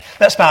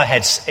Let's bow our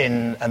heads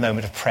in a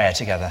moment of prayer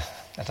together.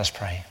 Let us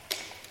pray.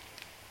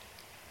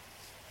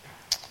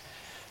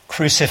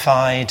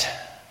 Crucified,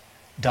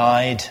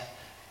 died,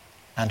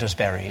 and was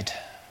buried.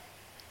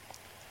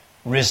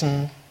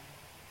 Risen,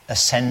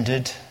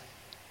 ascended,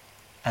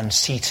 and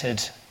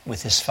seated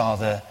with his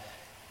Father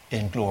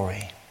in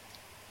glory.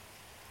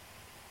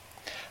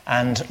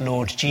 And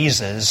Lord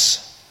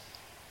Jesus,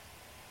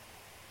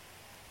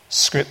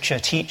 Scripture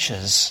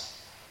teaches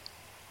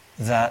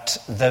that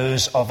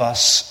those of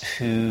us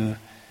who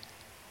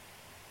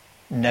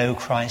know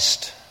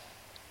Christ,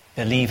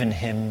 believe in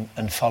him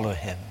and follow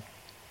him,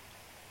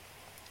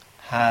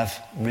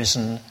 have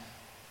risen,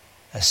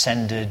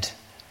 ascended,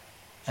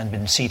 and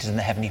been seated in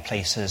the heavenly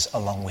places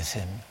along with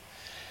him.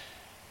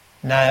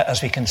 Now,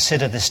 as we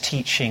consider this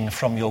teaching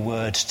from your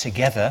word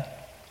together,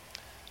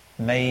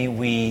 may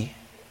we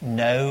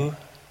know,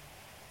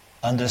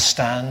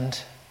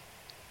 understand,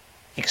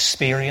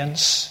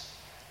 experience,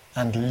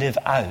 and live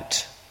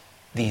out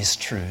these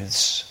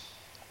truths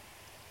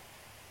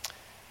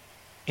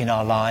in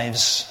our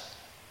lives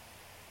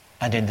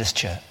and in this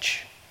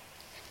church.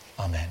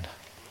 Amen.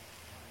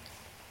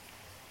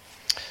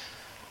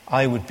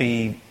 I would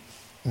be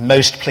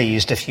most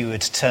pleased if you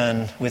would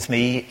turn with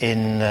me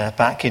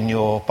back in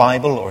your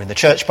Bible or in the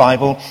church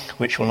Bible,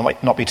 which will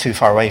not be too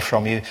far away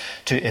from you,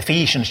 to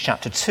Ephesians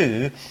chapter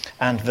 2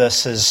 and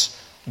verses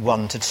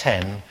 1 to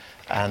 10.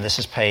 And this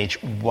is page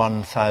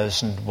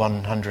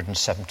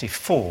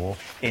 1174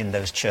 in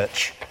those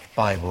church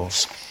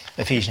Bibles.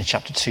 Ephesians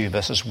chapter 2,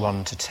 verses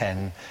 1 to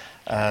 10.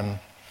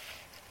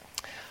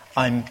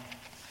 I'm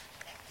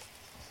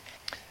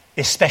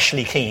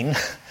especially keen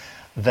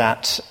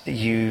that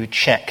you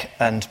check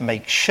and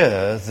make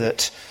sure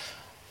that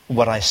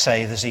what I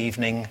say this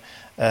evening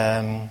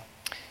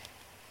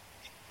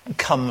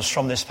comes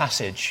from this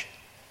passage,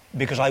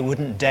 because I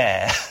wouldn't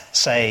dare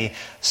say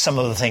some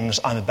of the things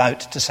I'm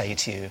about to say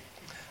to you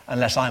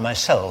unless I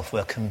myself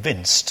were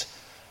convinced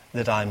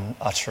that I'm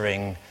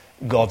uttering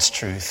God's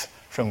truth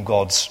from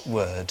God's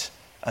word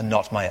and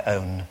not my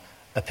own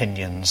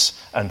opinions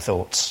and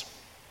thoughts.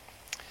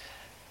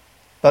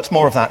 But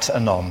more of that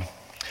anon.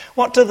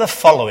 What do the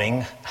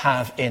following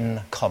have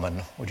in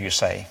common, would you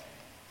say?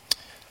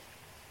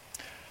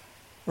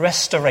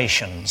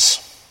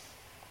 Restorations,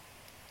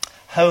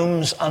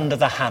 homes under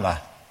the hammer,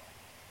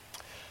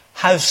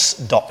 house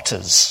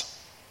doctors,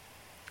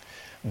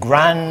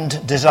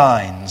 grand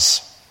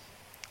designs,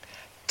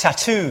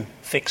 tattoo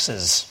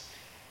fixers,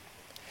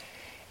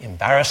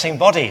 embarrassing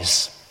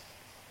bodies,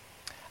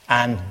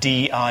 and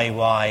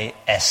DIY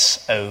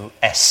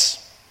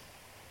SOS.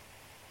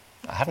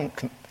 I haven't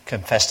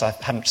confessed I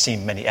haven't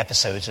seen many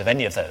episodes of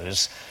any of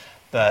those,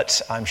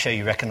 but I'm sure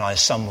you recognise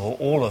some or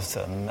all of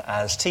them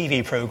as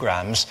TV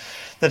programmes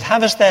that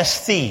have as their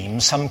theme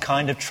some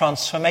kind of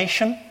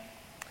transformation,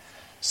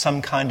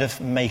 some kind of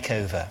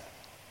makeover.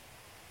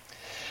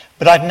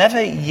 But I've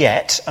never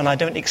yet, and I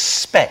don't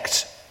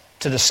expect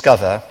to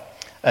discover,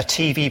 a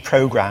TV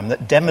programme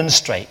that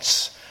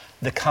demonstrates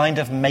the kind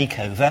of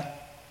makeover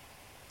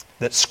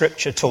that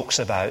Scripture talks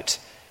about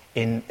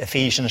in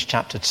Ephesians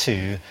chapter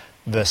 2,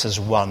 verses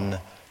 1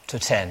 to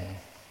 10.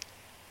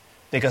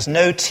 Because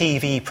no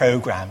TV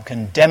programme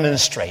can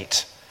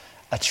demonstrate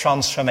a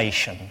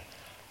transformation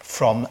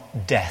from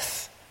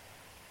death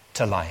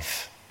to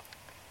life.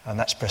 And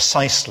that's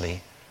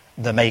precisely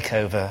the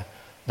makeover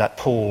that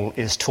Paul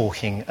is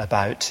talking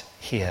about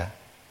here.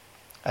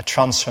 A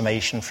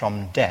transformation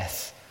from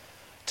death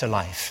to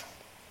life.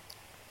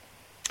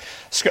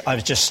 I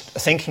was just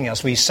thinking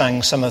as we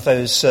sang some of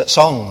those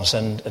songs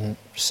and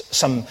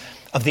some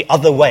of the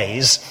other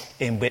ways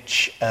in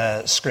which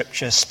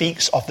Scripture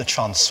speaks of the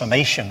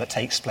transformation that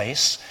takes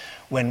place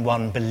when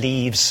one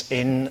believes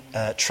in,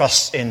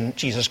 trusts in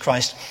Jesus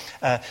Christ.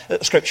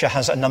 Scripture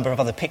has a number of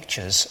other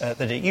pictures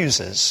that it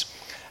uses.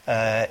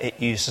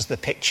 It uses the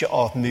picture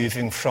of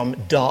moving from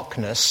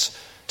darkness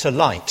to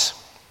light,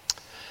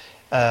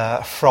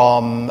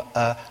 from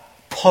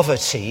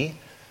poverty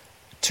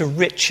to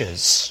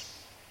riches,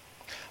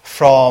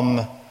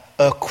 from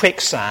a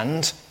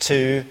quicksand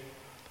to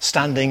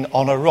standing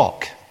on a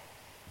rock,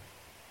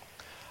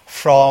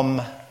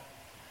 from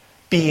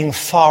being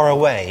far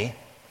away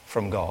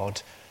from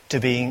God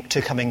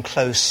to coming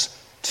close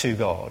to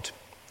God.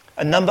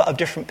 A number of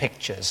different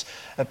pictures,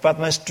 but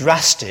the most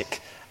drastic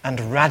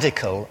and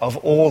radical of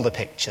all the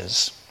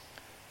pictures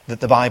that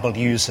the Bible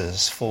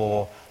uses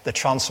for the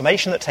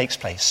transformation that takes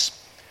place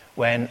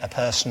when a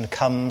person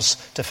comes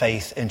to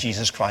faith in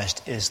Jesus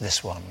Christ is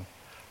this one,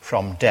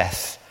 from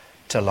death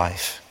to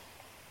life.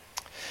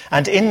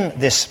 And in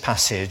this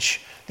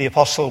passage, the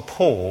Apostle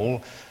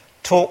Paul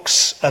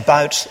talks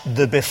about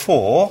the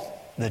before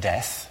the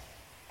death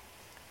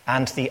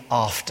and the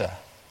after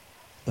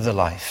the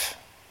life.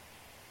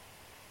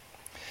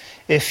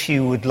 If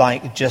you would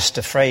like just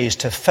a phrase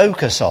to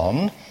focus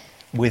on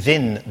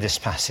within this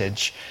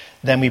passage,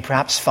 then we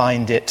perhaps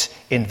find it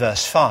in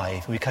verse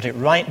 5. We cut it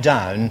right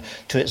down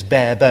to its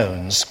bare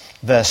bones.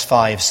 Verse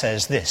 5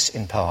 says this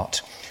in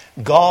part: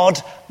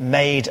 God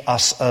made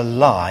us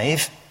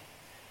alive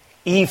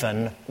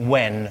even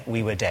when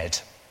we were dead.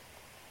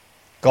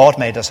 God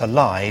made us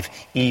alive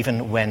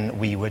even when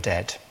we were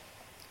dead.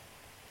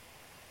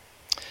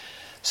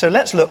 So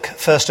let's look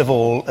first of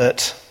all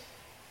at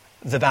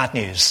the bad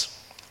news,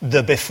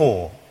 the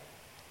before,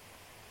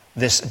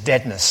 this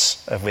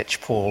deadness of which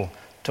Paul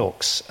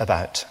talks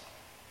about.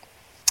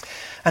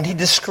 And he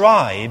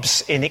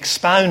describes, in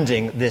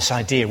expounding this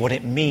idea, what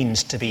it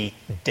means to be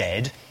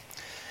dead,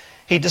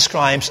 he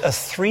describes a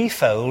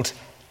threefold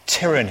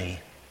tyranny.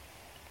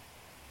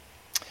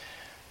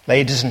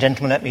 Ladies and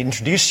gentlemen, let me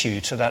introduce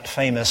you to that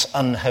famous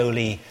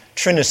unholy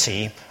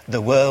trinity,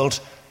 the world,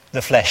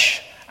 the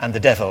flesh, and the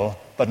devil,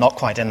 but not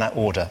quite in that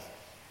order.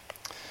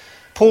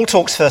 Paul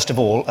talks first of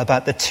all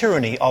about the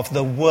tyranny of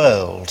the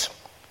world.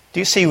 Do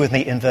you see with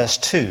me in verse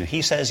 2?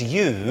 He says,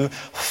 you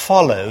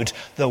followed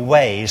the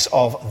ways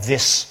of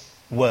this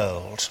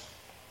world.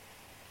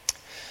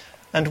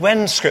 And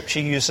when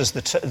Scripture uses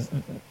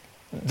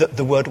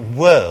the word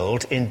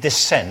world in this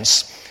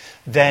sense,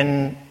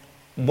 then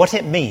what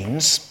it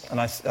means, and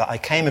I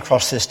came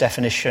across this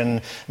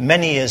definition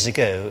many years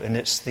ago, and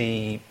it's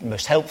the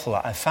most helpful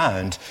that I've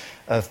found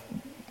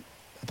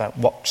about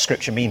what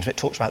Scripture means when it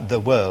talks about the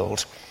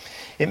world.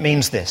 It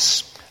means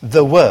this.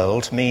 The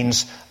world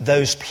means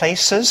those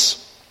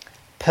places,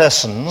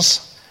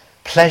 persons,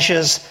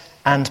 pleasures,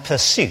 and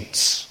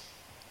pursuits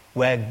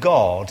where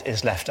God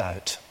is left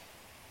out.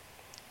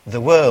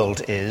 The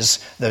world is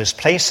those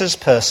places,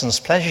 persons,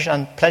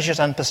 pleasures,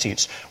 and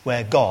pursuits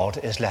where God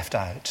is left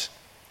out.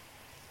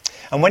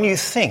 And when you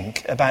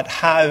think about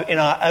how in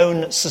our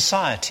own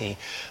society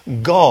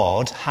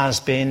God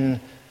has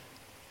been,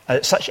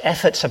 such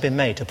efforts have been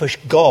made to push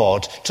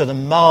God to the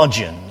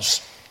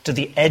margins, to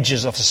the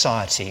edges of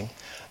society,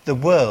 the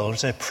world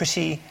is a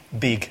pretty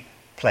big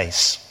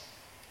place.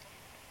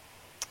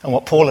 And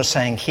what Paul is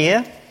saying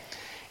here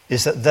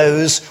is that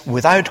those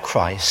without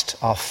Christ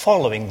are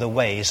following the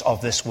ways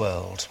of this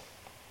world.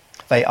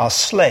 They are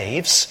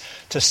slaves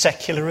to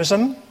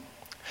secularism,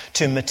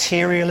 to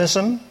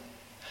materialism,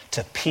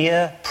 to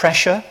peer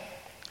pressure,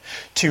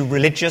 to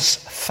religious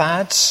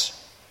fads,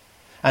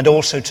 and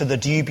also to the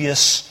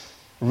dubious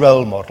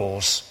role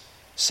models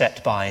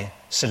set by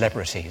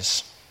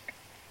celebrities.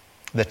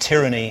 The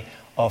tyranny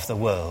of the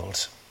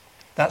world.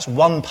 That's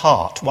one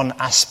part, one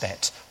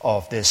aspect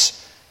of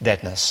this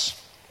deadness.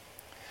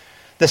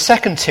 The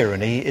second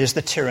tyranny is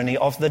the tyranny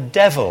of the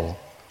devil,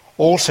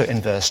 also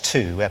in verse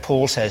 2, where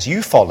Paul says,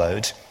 you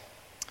followed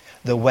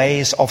the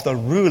ways of the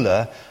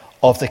ruler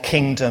of the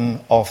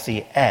kingdom of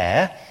the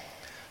air,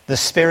 the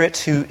spirit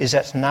who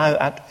is now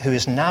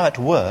at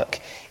work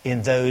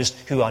in those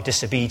who are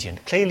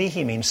disobedient. Clearly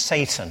he means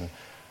Satan,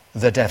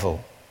 the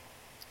devil.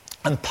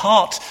 And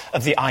part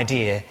of the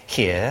idea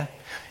here,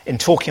 in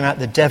talking about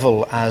the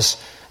devil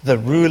as the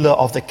ruler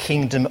of the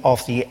kingdom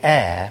of the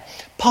air,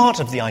 part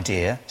of the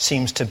idea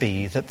seems to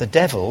be that the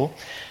devil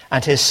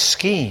and his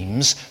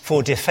schemes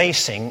for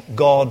defacing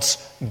God's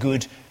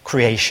good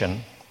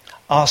creation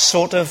are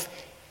sort of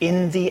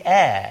in the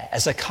air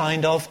as a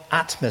kind of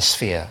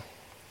atmosphere.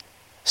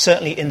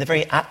 Certainly in the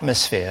very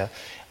atmosphere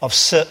of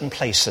certain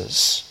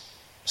places.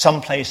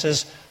 Some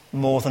places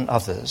more than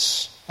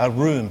others. A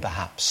room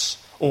perhaps,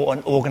 or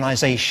an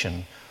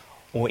organization,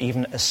 or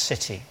even a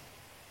city.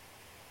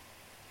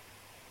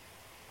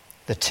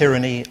 The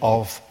tyranny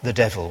of the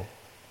devil.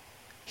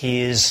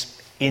 He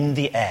is in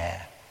the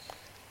air,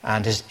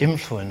 and his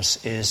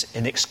influence is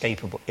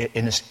inescapable.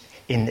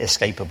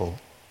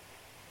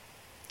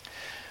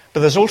 But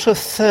there's also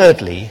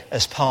thirdly,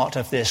 as part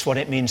of this, what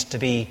it means to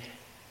be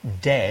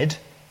dead,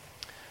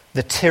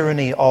 the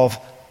tyranny of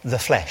the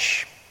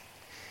flesh.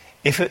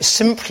 If it's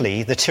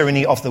simply the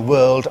tyranny of the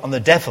world and the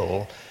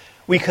devil,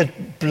 we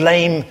could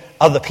blame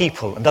other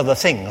people and other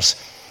things.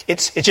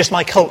 It's just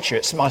my culture,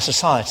 it's my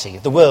society.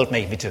 The world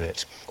made me do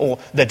it, or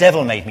the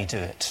devil made me do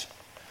it.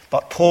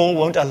 But Paul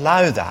won't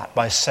allow that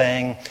by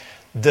saying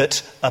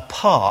that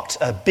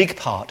a big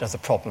part of the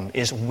problem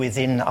is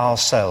within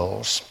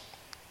ourselves.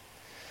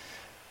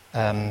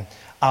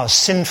 Our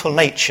sinful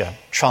nature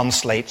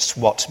translates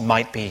what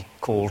might be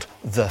called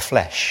the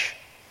flesh.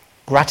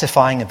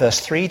 Gratifying, in verse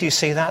 3, do you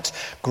see that?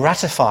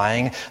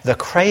 Gratifying the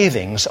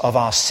cravings of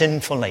our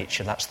sinful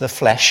nature, that's the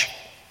flesh,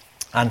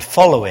 and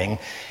following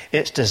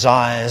its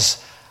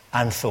desires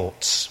and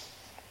thoughts.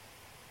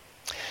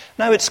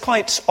 Now, it's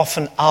quite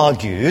often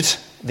argued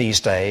these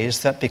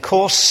days that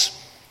because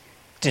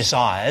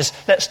desires,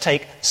 let's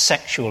take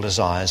sexual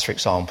desires, for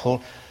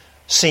example,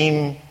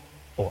 seem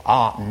or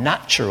are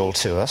natural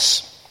to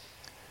us,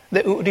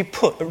 that it would be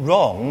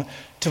wrong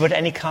to put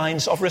any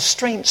kinds of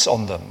restraints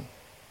on them.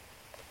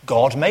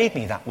 God made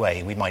me that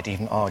way, we might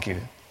even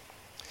argue.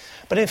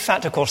 But in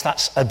fact, of course,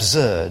 that's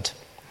absurd.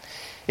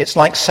 It's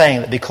like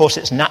saying that because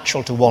it's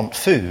natural to want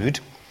food,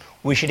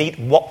 we should eat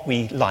what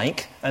we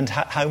like and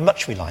how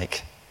much we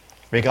like,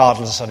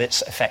 regardless of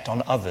its effect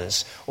on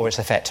others or its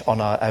effect on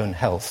our own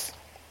health.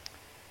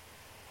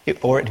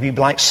 Or it would be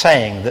like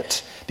saying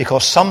that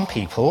because some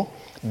people,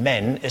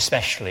 men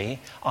especially,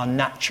 are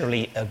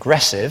naturally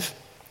aggressive,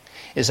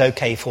 it's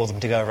okay for them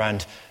to go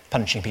around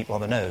punching people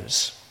on the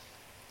nose.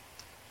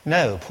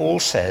 No, Paul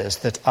says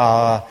that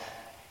our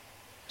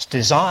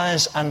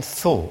desires and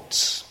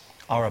thoughts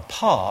are a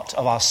part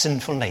of our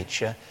sinful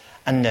nature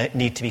and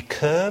need to be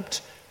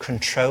curbed,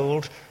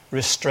 controlled,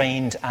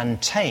 restrained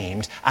and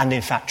tamed, and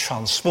in fact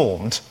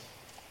transformed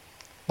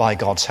by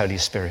God's Holy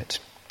Spirit.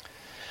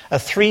 A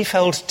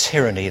threefold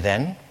tyranny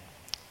then,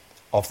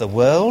 of the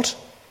world,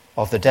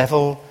 of the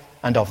devil,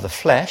 and of the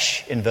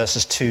flesh, in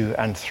verses 2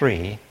 and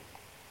 3,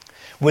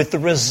 with the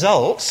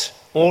result,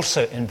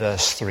 also in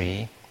verse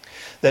 3,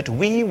 that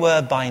we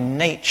were by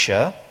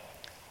nature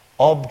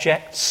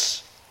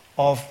objects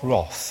of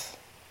wrath.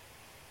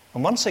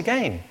 And once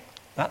again,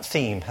 that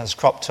theme has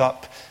cropped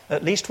up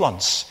at least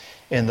once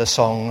in the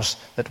songs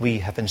that we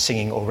have been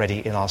singing already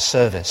in our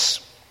service.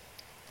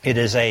 It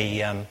is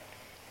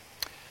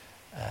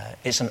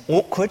it's an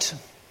awkward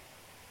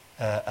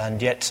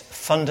and yet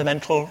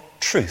fundamental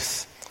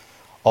truth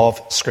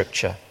of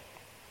Scripture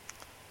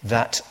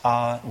that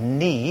our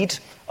need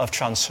of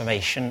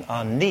transformation,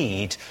 our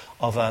need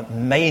of a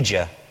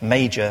major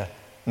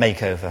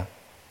makeover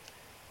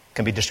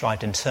can be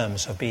described in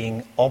terms of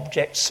being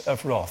objects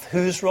of wrath.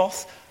 Whose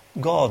wrath?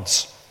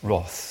 God's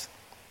wrath.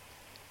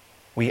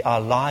 We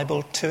are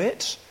liable to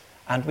it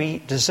and we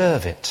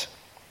deserve it.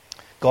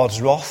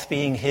 God's wrath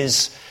being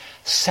his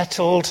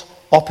settled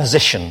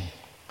opposition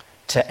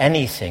to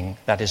anything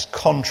that is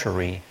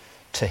contrary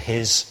to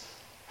his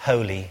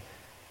holy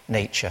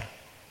nature.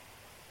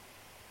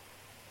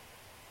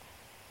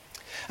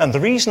 And the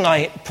reason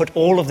I put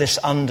all of this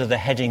under the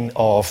heading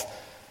of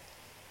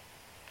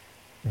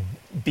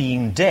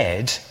being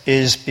dead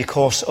is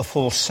because of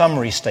Paul's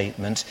summary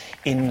statement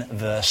in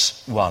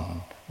verse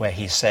 1, where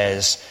he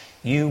says,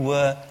 "You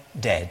were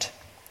dead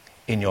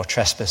in your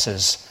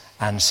trespasses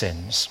and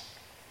sins."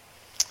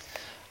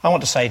 I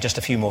want to say just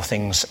a few more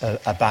things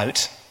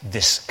about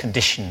this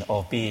condition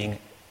of being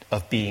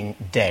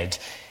dead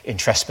in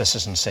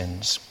trespasses and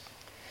sins.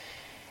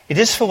 It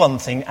is, for one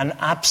thing, an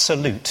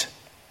absolute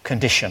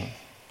condition.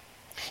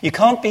 You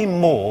can't be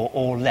more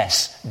or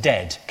less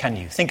dead, can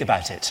you? Think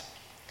about it.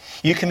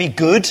 You can be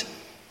good,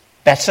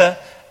 better,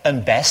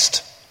 and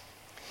best.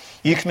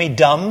 You can be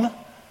dumb,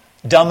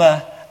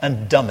 dumber,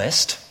 and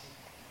dumbest.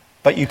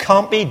 But you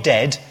can't be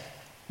dead,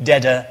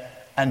 deader,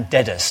 and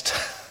deadest.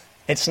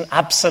 It's an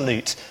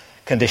absolute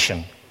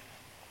condition.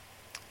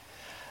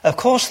 Of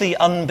course, the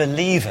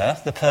unbeliever,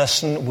 the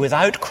person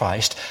without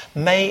Christ,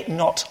 may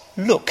not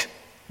look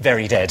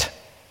very dead.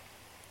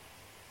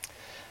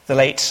 The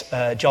late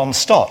John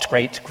Stott,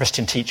 great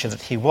Christian teacher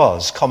that he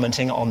was,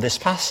 commenting on this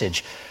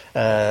passage,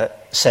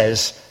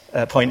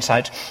 points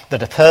out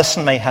that a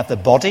person may have the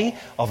body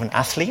of an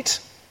athlete,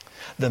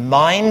 the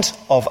mind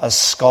of a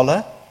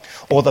scholar,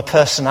 or the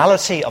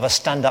personality of a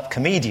stand-up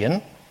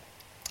comedian,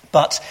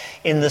 but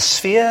in the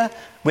sphere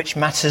which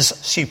matters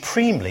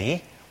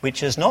supremely,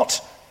 which is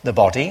not the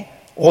body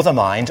or the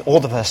mind or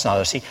the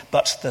personality,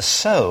 but the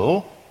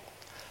soul,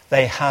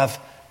 they have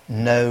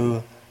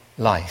no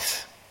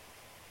life.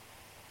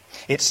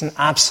 It's an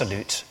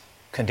absolute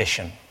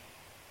condition.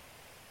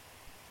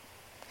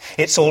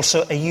 It's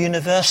also a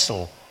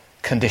universal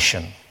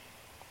condition.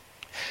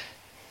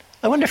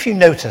 I wonder if you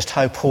noticed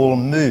how Paul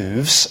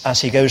moves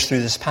as he goes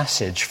through this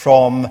passage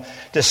from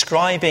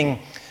describing,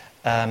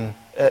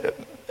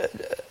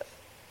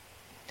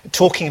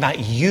 talking about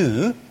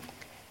you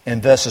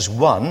in verses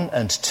 1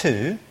 and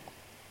 2.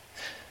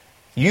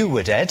 You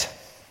were dead.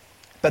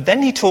 But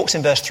then he talks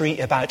in verse 3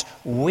 about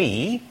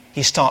we.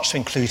 He starts to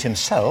include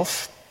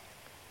himself.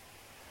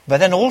 But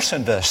then also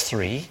in verse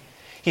 3,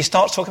 he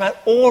starts talking about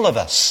all of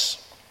us.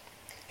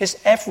 It's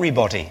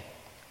everybody,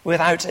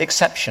 without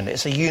exception.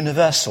 It's a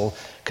universal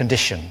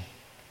condition.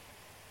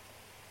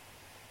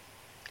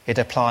 It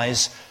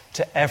applies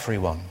to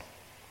everyone.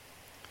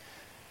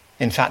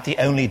 In fact, the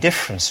only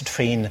difference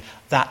between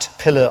that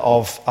pillar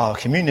of our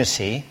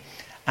community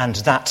and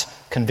that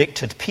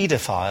convicted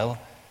paedophile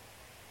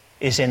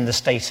is in the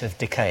state of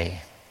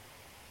decay.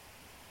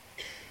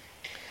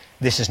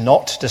 This is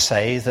not to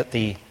say that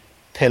the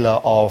pillar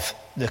of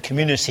the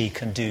community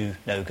can do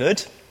no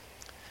good,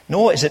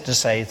 nor is it to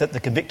say that the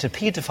convicted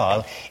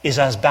paedophile is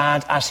as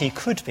bad as he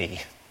could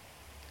be.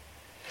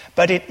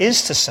 But it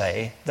is to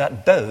say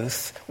that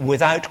both,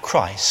 without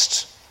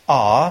Christ,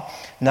 are,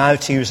 now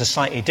to use a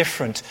slightly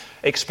different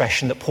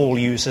expression that Paul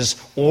uses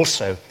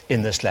also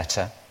in this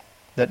letter,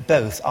 that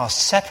both are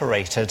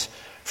separated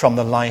from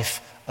the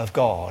life of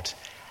God,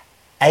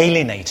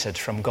 alienated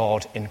from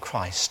God in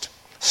Christ,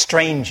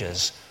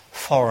 strangers,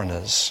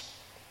 foreigners.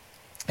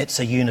 It's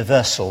a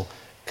universal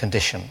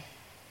condition.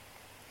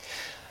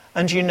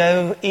 And you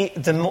know,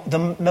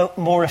 the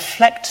more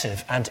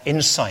reflective and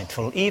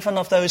insightful, even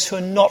of those who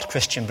are not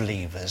Christian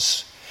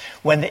believers,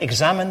 when they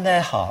examine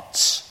their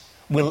hearts,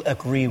 will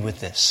agree with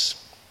this.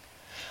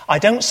 I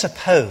don't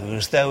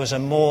suppose there was a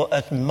more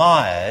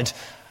admired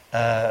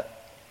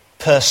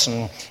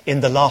person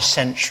in the last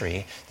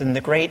century than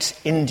the great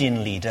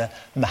Indian leader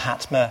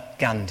Mahatma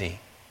Gandhi.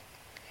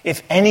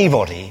 If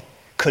anybody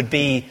could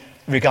be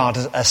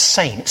regarded as a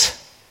saint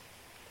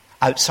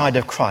outside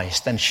of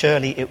Christ, then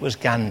surely it was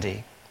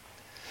Gandhi.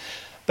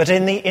 But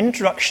in the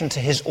introduction to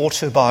his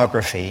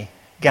autobiography,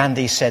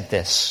 Gandhi said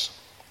this: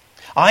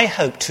 "I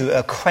hope to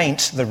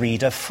acquaint the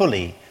reader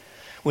fully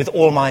with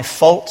all my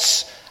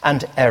faults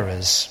and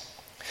errors.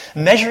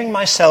 Measuring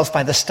myself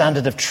by the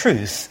standard of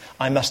truth,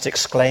 I must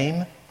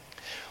exclaim,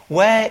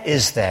 where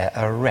is there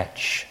a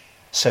wretch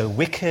so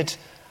wicked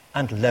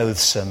and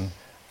loathsome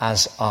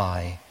as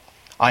I?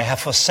 I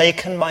have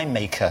forsaken my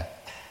Maker,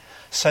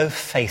 so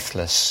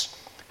faithless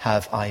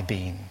have I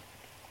been."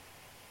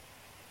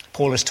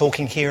 Paul is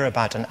talking here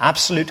about an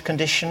absolute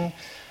condition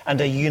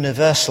and a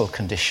universal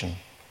condition.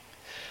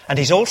 And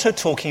he's also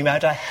talking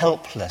about a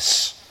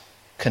helpless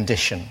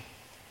condition.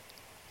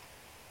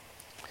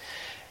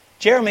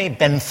 Jeremy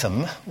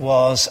Bentham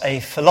was a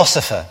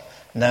philosopher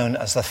known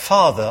as the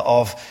father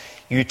of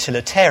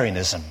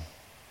utilitarianism.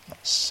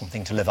 That's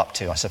something to live up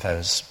to, I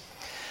suppose.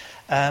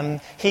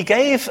 He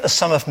gave a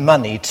sum of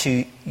money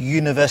to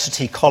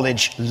University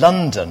College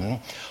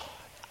London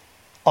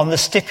on the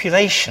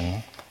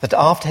stipulation that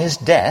after his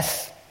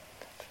death,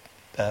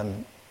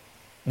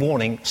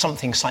 warning,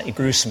 something slightly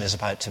gruesome is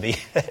about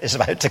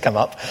to come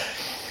up,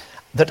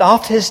 that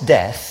after his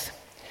death,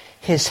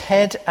 his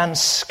head and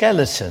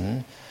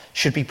skeleton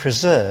should be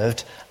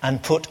preserved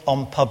and put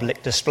on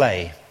public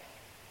display.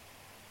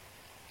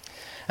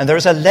 And there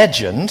is a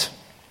legend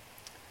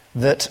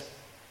that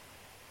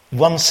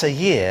once a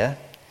year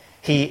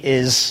he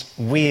is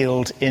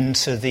wheeled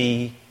into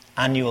the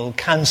annual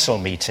council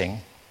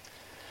meeting,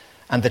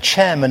 and the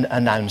chairman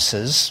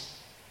announces,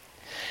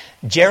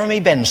 "Jeremy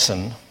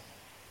Benson,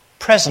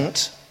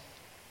 present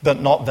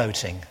but not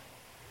voting."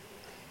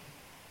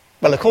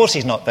 Well, of course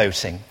he's not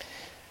voting.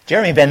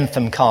 Jeremy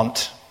Bentham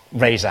can't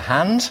raise a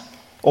hand,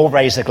 or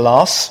raise a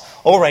glass,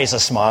 or raise a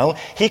smile.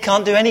 He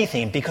can't do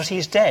anything because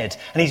he's dead,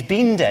 and he's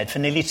been dead for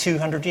nearly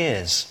 200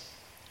 years.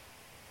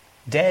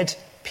 Dead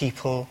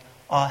people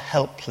are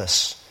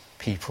helpless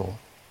people.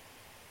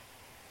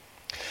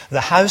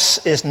 The house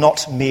is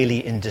not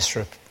merely in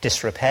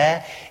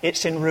disrepair,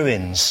 it's in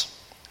ruins.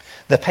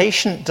 The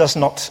patient does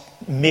not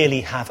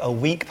merely have a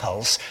weak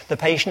pulse, the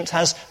patient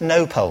has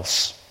no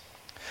pulse.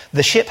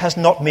 The ship has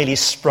not merely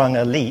sprung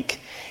a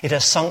leak, it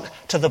has sunk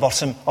to the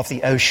bottom of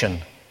the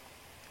ocean.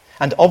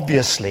 And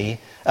obviously,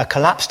 a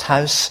collapsed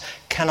house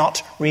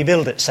cannot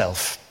rebuild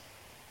itself.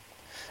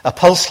 A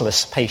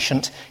pulseless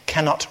patient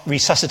cannot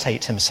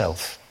resuscitate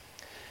himself.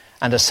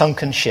 And a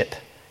sunken ship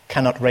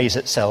cannot raise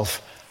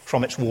itself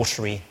from its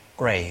watery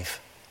grave,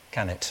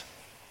 can it?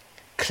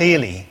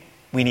 Clearly,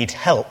 we need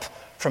help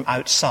from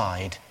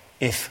outside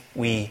if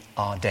we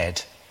are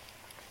dead.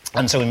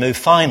 And so we move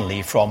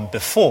finally from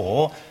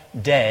before,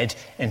 dead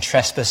in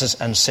trespasses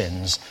and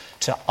sins,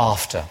 to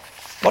after.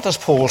 What does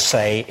Paul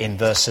say in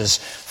verses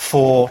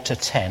 4 to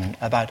 10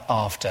 about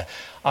after?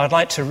 I'd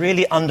like to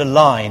really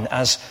underline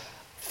as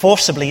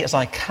forcibly as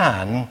I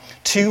can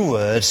 2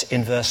 words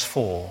in verse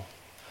 4.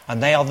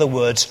 And they are the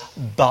words,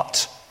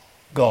 "but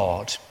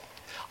God."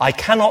 I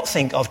cannot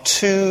think of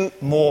 2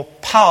 more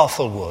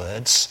powerful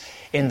words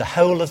in the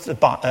whole of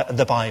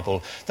the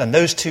Bible than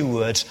those 2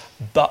 words,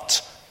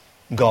 "but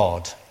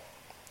God."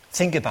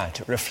 Think about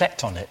it,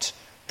 reflect on it,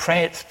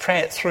 pray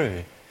it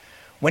through.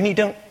 When you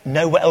don't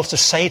know what else to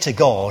say to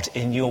God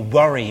in your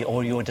worry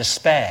or your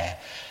despair,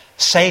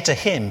 say to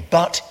him,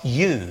 "But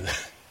you."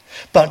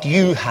 But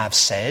you have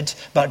said,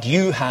 but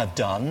you have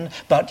done,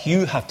 but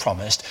you have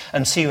promised,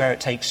 and see where it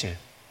takes you.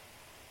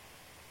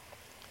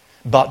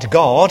 But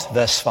God,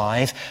 verse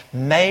 5,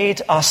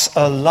 made us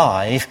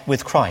alive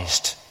with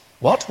Christ.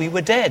 What? We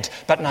were dead,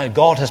 but now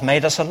God has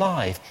made us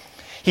alive.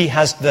 He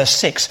has, verse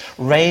 6,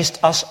 raised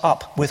us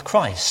up with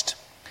Christ.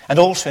 And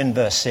also in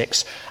verse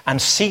 6,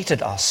 and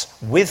seated us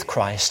with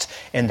Christ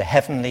in the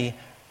heavenly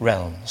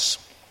realms.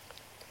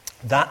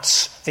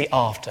 That's the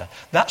after.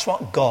 That's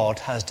what God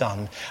has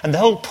done. And the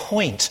whole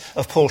point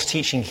of Paul's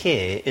teaching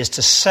here is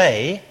to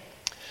say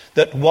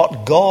that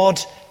what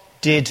God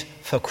did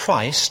for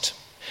Christ,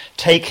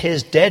 take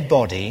his dead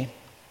body,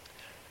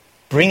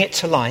 bring it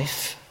to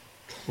life,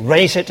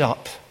 raise it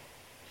up,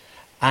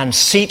 and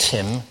seat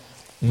him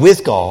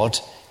with God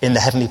in the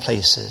heavenly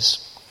places.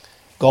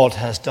 God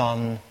has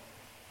done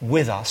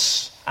with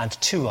us and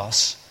to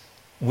us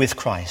with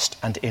Christ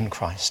and in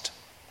Christ.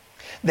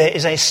 There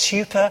is a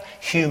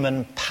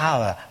superhuman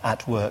power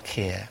at work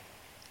here.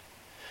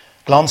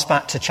 Glance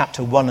back to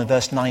chapter 1 and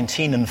verse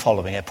 19 and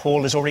following.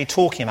 Paul is already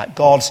talking about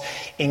God's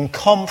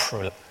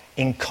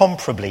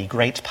incomparably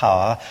great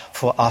power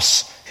for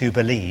us who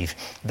believe.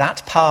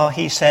 That power,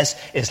 he says,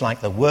 is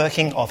like the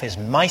working of his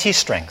mighty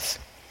strength,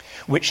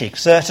 which he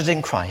exerted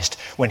in Christ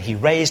when he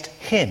raised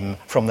him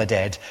from the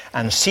dead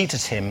and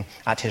seated him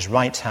at his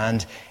right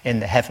hand in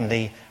the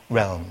heavenly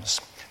realms.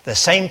 The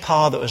same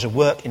power that was at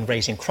work in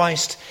raising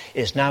Christ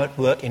is now at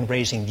work in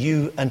raising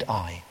you and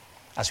I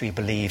as we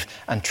believe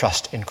and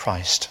trust in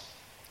Christ.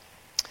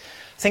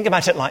 Think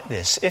about it like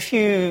this. If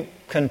you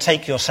can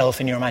take yourself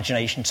in your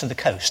imagination to the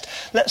coast,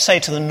 let's say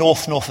to the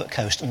Norfolk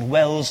coast and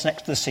Wells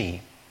next to the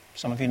sea.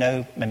 Some of you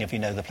know, many of you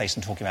know the place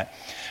I'm talking about,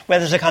 where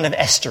there's a kind of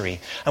estuary.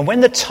 And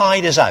when the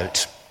tide is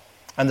out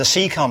and the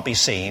sea can't be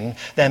seen,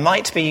 there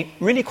might be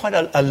really quite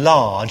a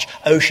large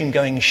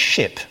ocean-going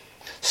ship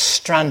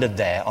stranded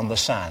there on the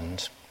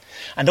sand.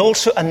 And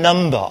also a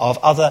number of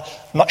other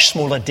much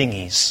smaller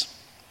dinghies.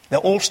 They're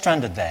all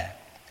stranded there.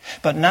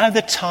 But now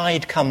the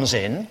tide comes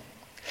in,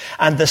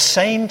 and the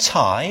same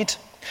tide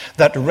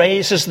that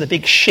raises the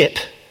big ship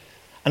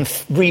and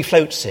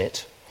refloats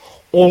it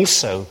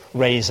also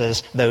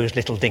raises those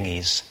little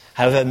dinghies,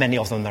 however many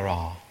of them there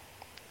are.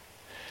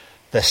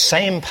 The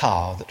same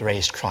power that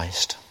raised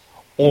Christ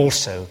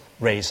also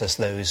raises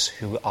those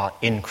who are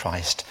in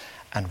Christ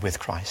and with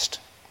Christ.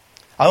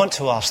 I want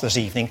to ask this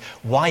evening,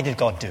 why did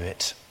God do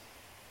it?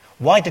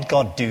 Why did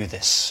God do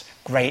this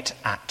great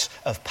act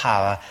of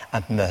power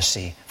and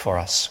mercy for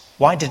us?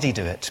 Why did he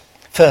do it?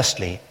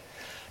 Firstly,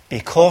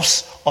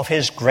 because of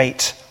his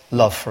great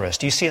love for us.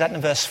 Do you see that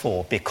in verse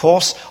 4?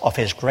 Because of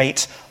his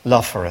great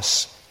love for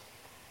us.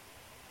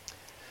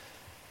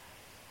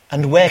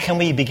 And where can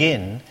we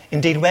begin?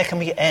 Indeed, where can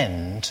we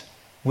end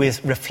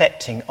with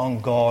reflecting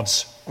on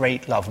God's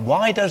great love?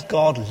 Why does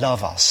God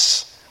love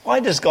us? Why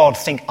does God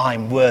think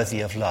I'm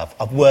worthy of love,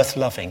 of worth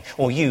loving,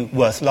 or you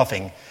worth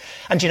loving?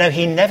 And you know,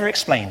 he never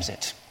explains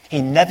it.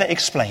 He never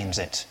explains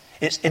it.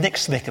 It's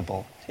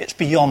inexplicable. It's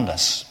beyond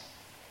us.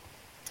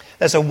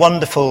 There's a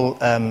wonderful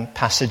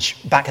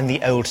passage back in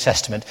the Old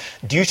Testament,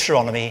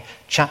 Deuteronomy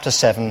chapter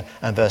 7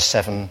 and verse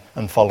 7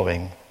 and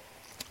following,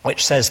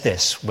 which says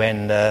this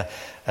when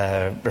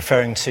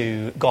referring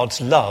to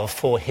God's love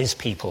for his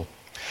people.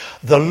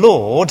 The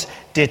Lord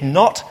did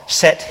not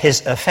set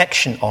his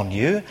affection on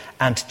you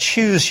and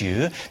choose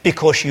you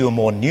because you were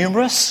more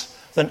numerous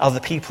than other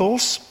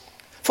peoples,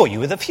 for you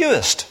were the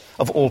fewest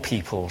of all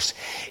peoples.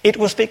 It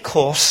was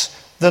because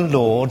the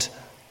Lord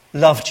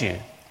loved you.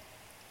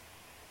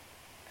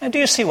 And do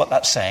you see what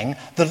that's saying?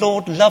 The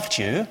Lord loves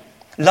you,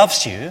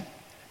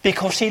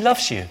 because he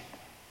loves you.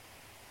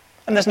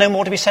 And there's no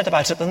more to be said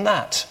about it than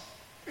that.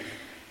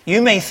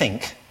 You may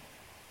think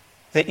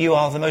that you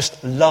are the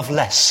most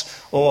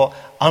loveless or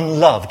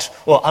unloved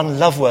or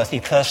unloveworthy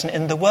person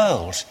in the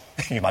world.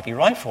 You might be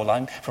right for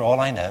all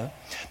I know.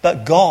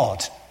 But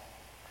God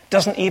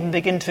doesn't even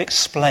begin to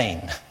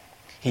explain.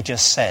 He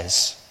just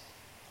says,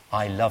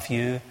 I love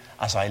you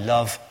as I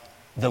love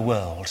the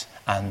world,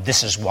 and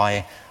this is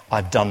why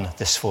I've done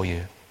this for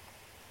you.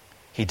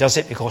 He does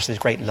it because of his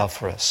great love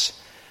for us.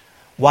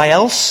 Why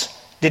else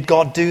did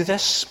God do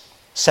this?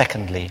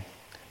 Secondly,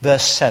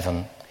 verse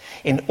 7,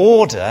 in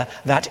order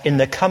that in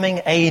the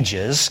coming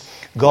ages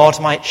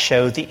God might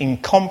show the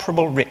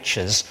incomparable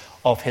riches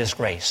of his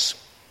grace.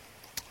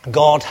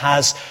 God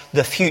has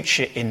the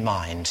future in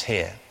mind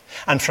here.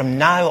 And from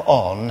now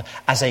on,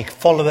 as a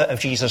follower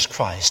of Jesus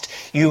Christ,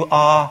 you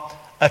are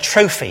a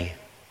trophy.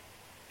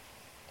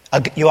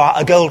 You are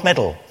a gold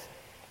medal.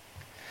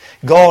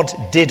 God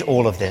did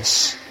all of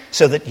this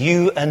so that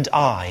you and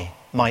I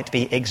might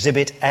be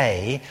exhibit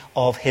A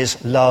of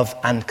his love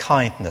and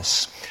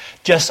kindness,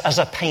 just as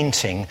a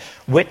painting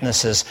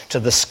witnesses to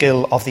the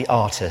skill of the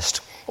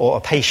artist or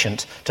a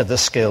patient to the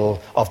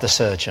skill of the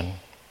surgeon.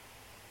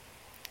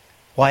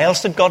 Why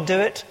else did God do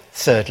it?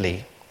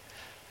 Thirdly,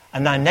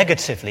 and now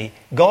negatively,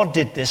 God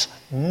did this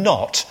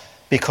not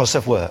because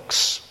of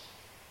works.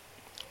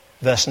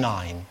 Verse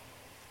 9,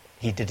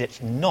 he did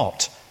it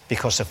not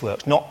because of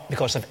works, not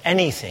because of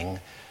anything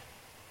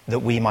that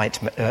we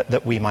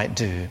might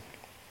do.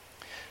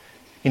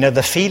 You know,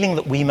 the feeling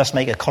that we must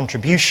make a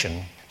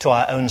contribution to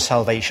our own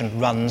salvation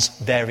runs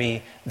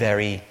very,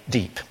 very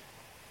deep.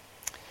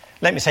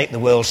 Let me take the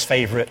world's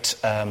favourite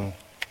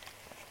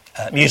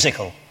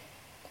musical,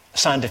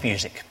 Sound of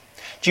Music.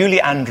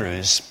 Julie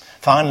Andrews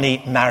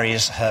finally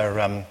marries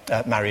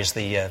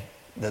the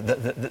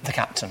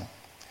captain,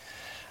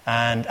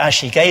 and as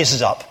she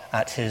gazes up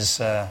at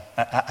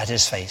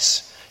his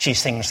face, she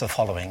sings the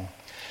following: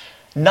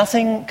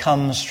 "Nothing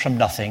comes from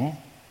nothing."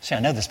 See, I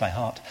know this by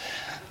heart.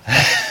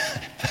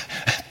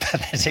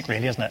 Pathetic,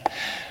 really, isn't it?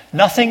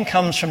 Nothing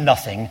comes from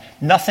nothing.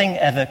 Nothing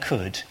ever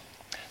could.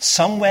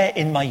 Somewhere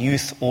in my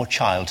youth or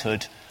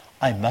childhood,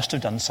 I must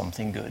have done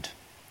something good.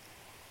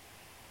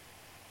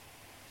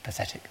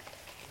 Pathetic.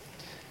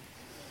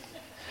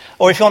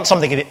 Or if you want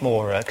something a bit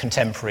more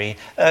contemporary,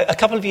 a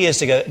couple of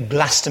years ago,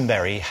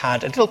 Glastonbury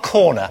had a little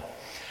corner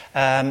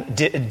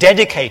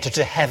dedicated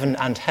to heaven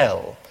and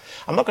hell.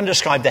 I'm not going to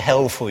describe the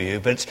hell for you,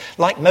 but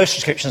like most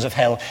descriptions of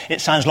hell, it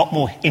sounds a lot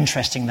more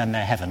interesting than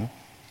their heaven.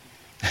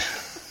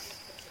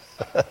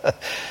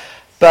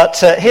 But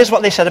here's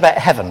what they said about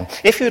heaven.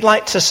 If you'd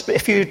like to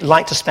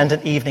spend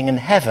an evening in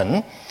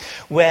heaven,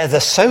 where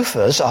the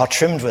sofas are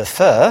trimmed with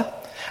fur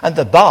and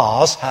the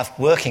bars have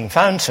working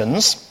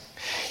fountains,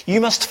 you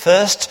must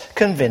first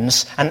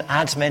convince an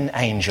admin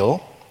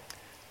angel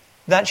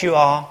that you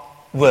are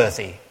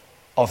worthy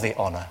of the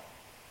honour.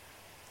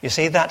 You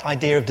see, that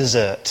idea of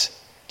dessert,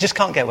 just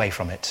can't get away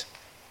from it.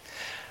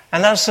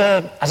 And as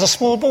a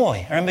small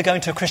boy, I remember going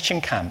to a Christian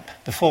camp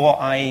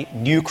before I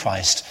knew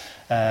Christ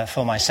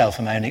for myself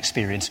and my own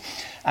experience.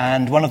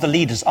 And one of the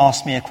leaders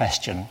asked me a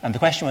question. And the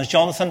question was,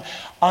 "Jonathan,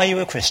 are you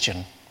a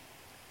Christian?"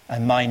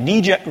 And my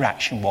knee-jerk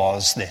reaction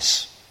was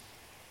this: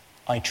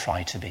 I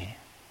try to be.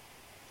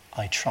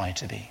 I try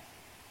to be.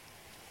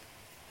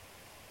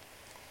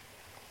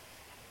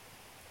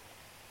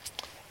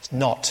 It's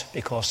not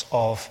because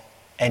of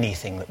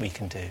anything that we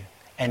can do,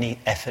 any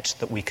effort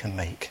that we can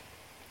make.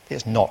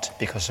 It's not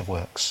because of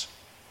works.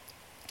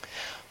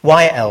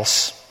 Why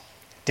else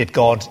did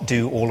God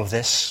do all of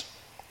this?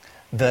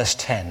 Verse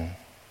 10.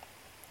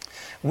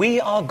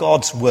 We are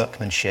God's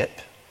workmanship,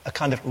 a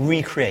kind of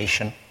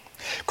recreation,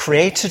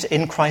 created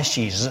in Christ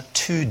Jesus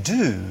to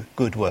do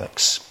good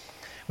works,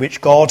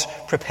 which God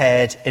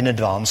prepared in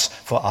advance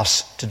for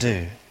us to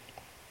do.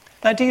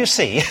 Now, do you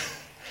see?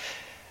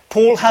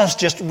 Paul has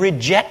just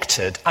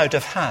rejected out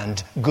of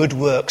hand good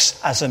works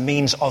as a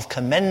means of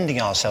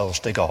commending ourselves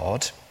to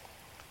God.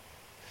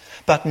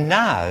 But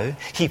now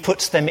he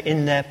puts them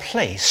in their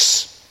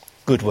place,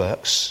 good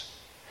works,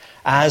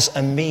 as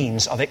a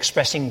means of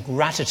expressing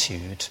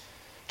gratitude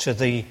to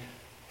the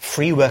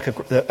free work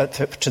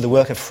to the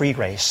work of free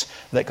grace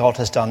that God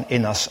has done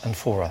in us and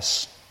for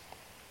us.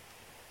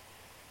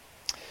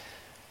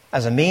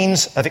 As a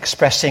means of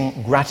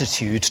expressing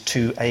gratitude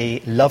to a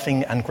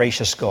loving and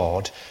gracious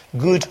God,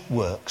 good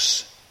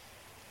works,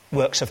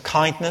 works of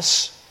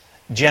kindness,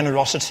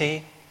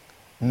 generosity,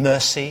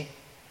 mercy,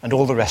 and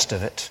all the rest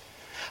of it,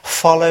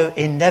 follow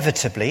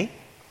inevitably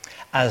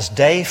as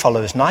day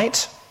follows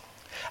night,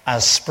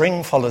 as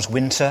spring follows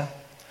winter,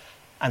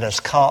 and as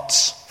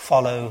carts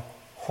follow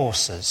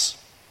horses.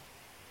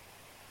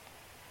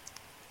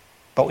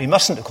 But we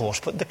mustn't, of course,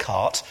 put the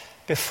cart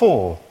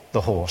before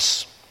the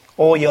horse,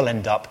 or you'll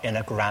end up in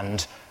a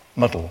grand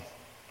muddle.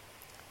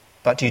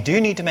 But you do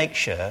need to make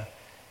sure,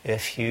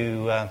 if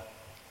you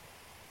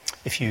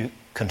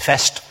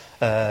confessed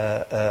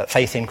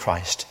faith in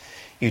Christ,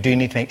 you do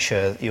need to make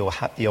sure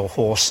that your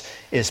horse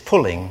is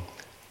pulling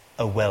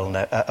a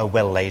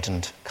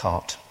well-laden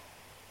cart.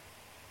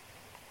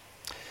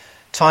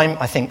 Time,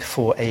 I think,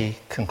 for a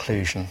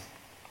conclusion.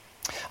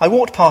 I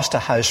walked past a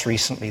house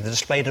recently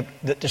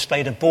that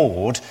displayed a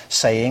board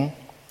saying,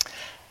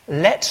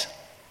 "Let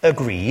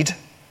agreed,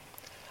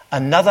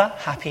 another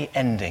happy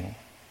ending."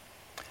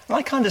 And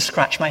I kind of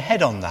scratched my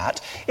head on that.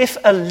 If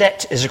a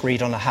let is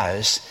agreed on a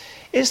house,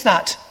 is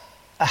that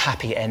a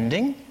happy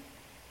ending?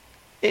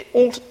 It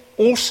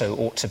also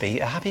ought to be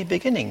a happy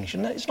beginning,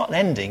 shouldn't it? It's not an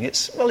ending.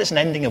 It's an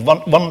ending of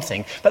one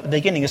thing, but the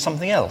beginning is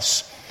something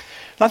else.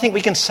 And I think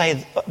we can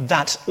say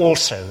that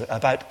also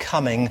about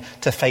coming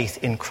to faith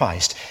in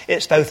Christ.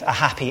 It's both a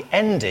happy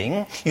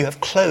ending, you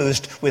have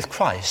closed with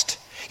Christ.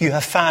 You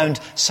have found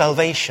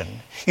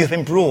salvation. You have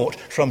been brought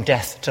from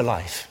death to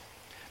life.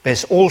 But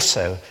it's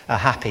also a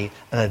happy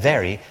and a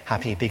very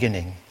happy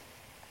beginning.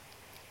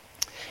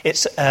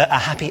 It's a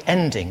happy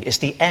ending. It's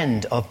the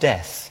end of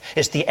death.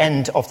 It's the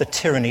end of the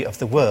tyranny of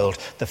the world,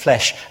 the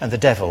flesh and the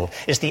devil.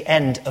 It's the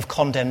end of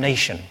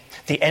condemnation,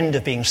 the end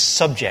of being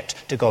subject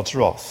to God's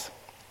wrath.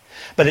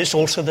 But it's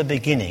also the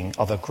beginning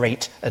of a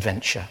great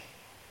adventure.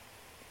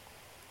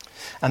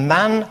 A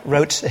man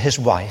wrote to his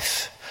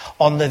wife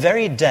on the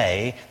very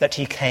day that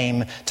he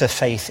came to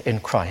faith in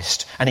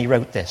Christ, and he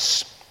wrote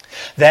this: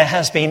 "There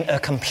has been a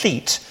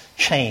complete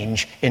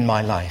change in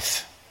my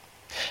life.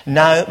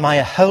 Now my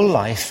whole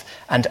life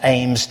and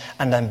aims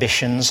and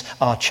ambitions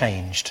are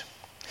changed.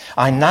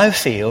 I now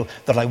feel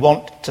that I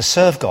want to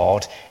serve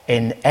God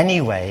in any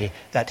way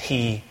that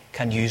he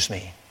can use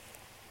me."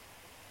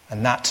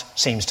 And that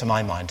seems to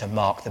my mind to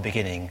mark the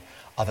beginning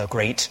of a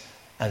great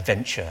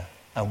adventure,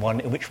 and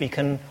one in which we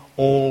can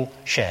all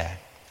share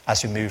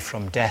as we move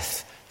from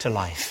death to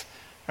life,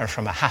 and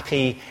from a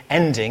happy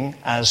ending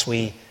as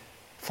we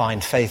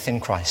find faith in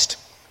Christ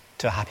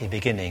to a happy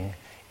beginning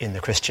in the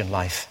Christian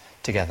life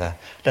together.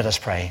 Let us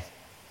pray.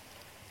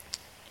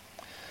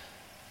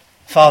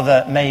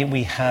 Father, may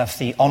we have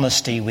the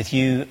honesty with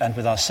you and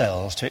with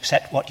ourselves to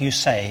accept what you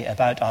say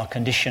about our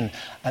condition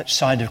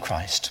outside of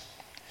Christ,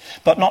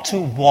 but not to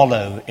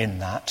wallow in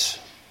that,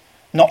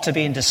 not to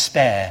be in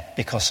despair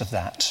because of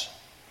that,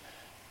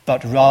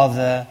 but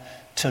rather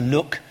to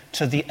look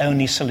to the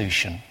only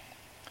solution,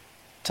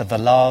 to the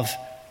love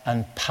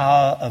and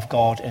power of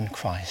God in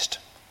Christ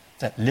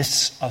that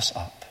lifts us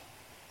up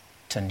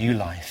to new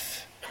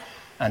life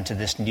and to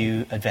this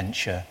new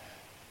adventure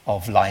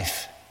of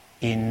life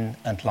in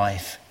and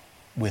life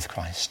with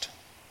Christ.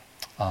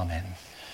 Amen.